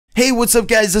Hey, what's up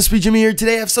guys, Lispy Jimmy here.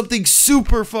 Today I have something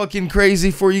super fucking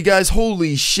crazy for you guys.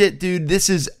 Holy shit, dude, this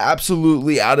is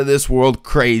absolutely out of this world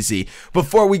crazy.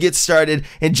 Before we get started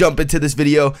and jump into this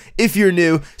video, if you're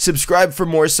new, subscribe for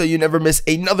more so you never miss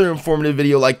another informative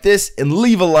video like this, and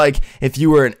leave a like if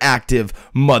you are an active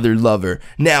mother lover.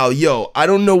 Now, yo, I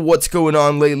don't know what's going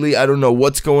on lately. I don't know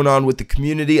what's going on with the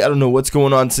community. I don't know what's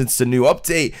going on since the new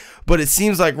update, but it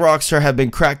seems like Rockstar have been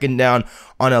cracking down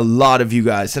on a lot of you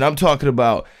guys, and I'm talking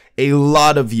about a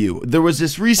lot of you. There was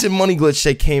this recent money glitch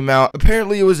that came out.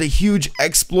 Apparently it was a huge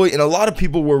exploit and a lot of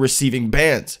people were receiving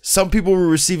bans. Some people were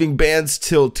receiving bans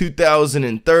till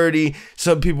 2030.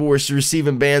 Some people were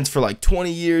receiving bans for like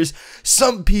 20 years.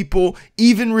 Some people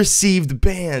even received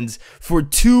bans for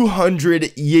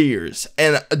 200 years.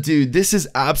 And dude, this is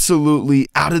absolutely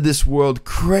out of this world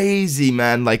crazy,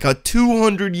 man. Like a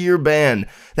 200-year ban.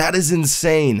 That is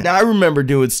insane. Now I remember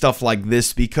doing stuff like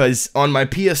this because on my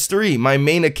PS3, my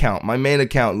main account,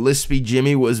 Lispy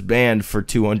Jimmy, was banned for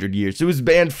 200 years. It was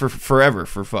banned for forever,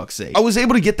 for fuck's sake. I was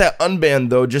able to get that unbanned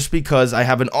though, just because I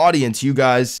have an audience, you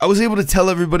guys. I was able to tell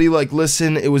everybody, like,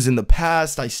 listen, it was in the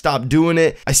past, I stopped doing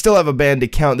it. I still have a banned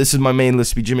account. This is my main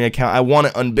Lispy Jimmy account. I want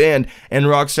it unbanned, and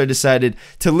Rockstar decided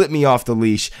to let me off the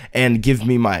leash and give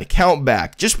me my account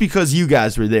back, just because you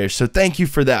guys were there. So thank you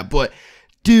for that. But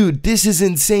dude, this is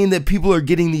insane that people are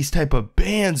getting these type of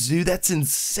bans, dude. That's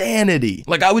insanity.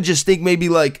 Like, I would just think maybe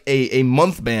like a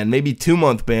month ban, maybe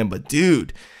 2-month ban, but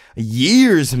dude,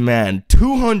 years, man.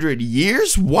 200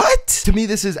 years? What? To me,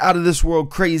 this is out of this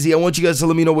world crazy. I want you guys to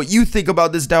let me know what you think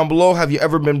about this down below. Have you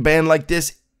ever been banned like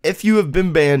this? If you have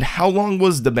been banned, how long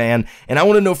was the ban? And I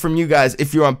want to know from you guys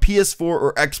if you're on PS4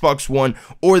 or Xbox One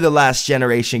or the last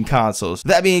generation consoles.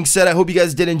 That being said, I hope you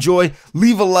guys did enjoy.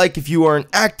 Leave a like if you are an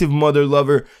active mother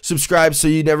lover. Subscribe so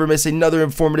you never miss another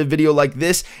informative video like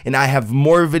this. And I have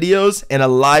more videos and a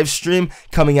live stream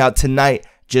coming out tonight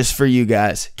just for you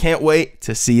guys. Can't wait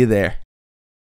to see you there.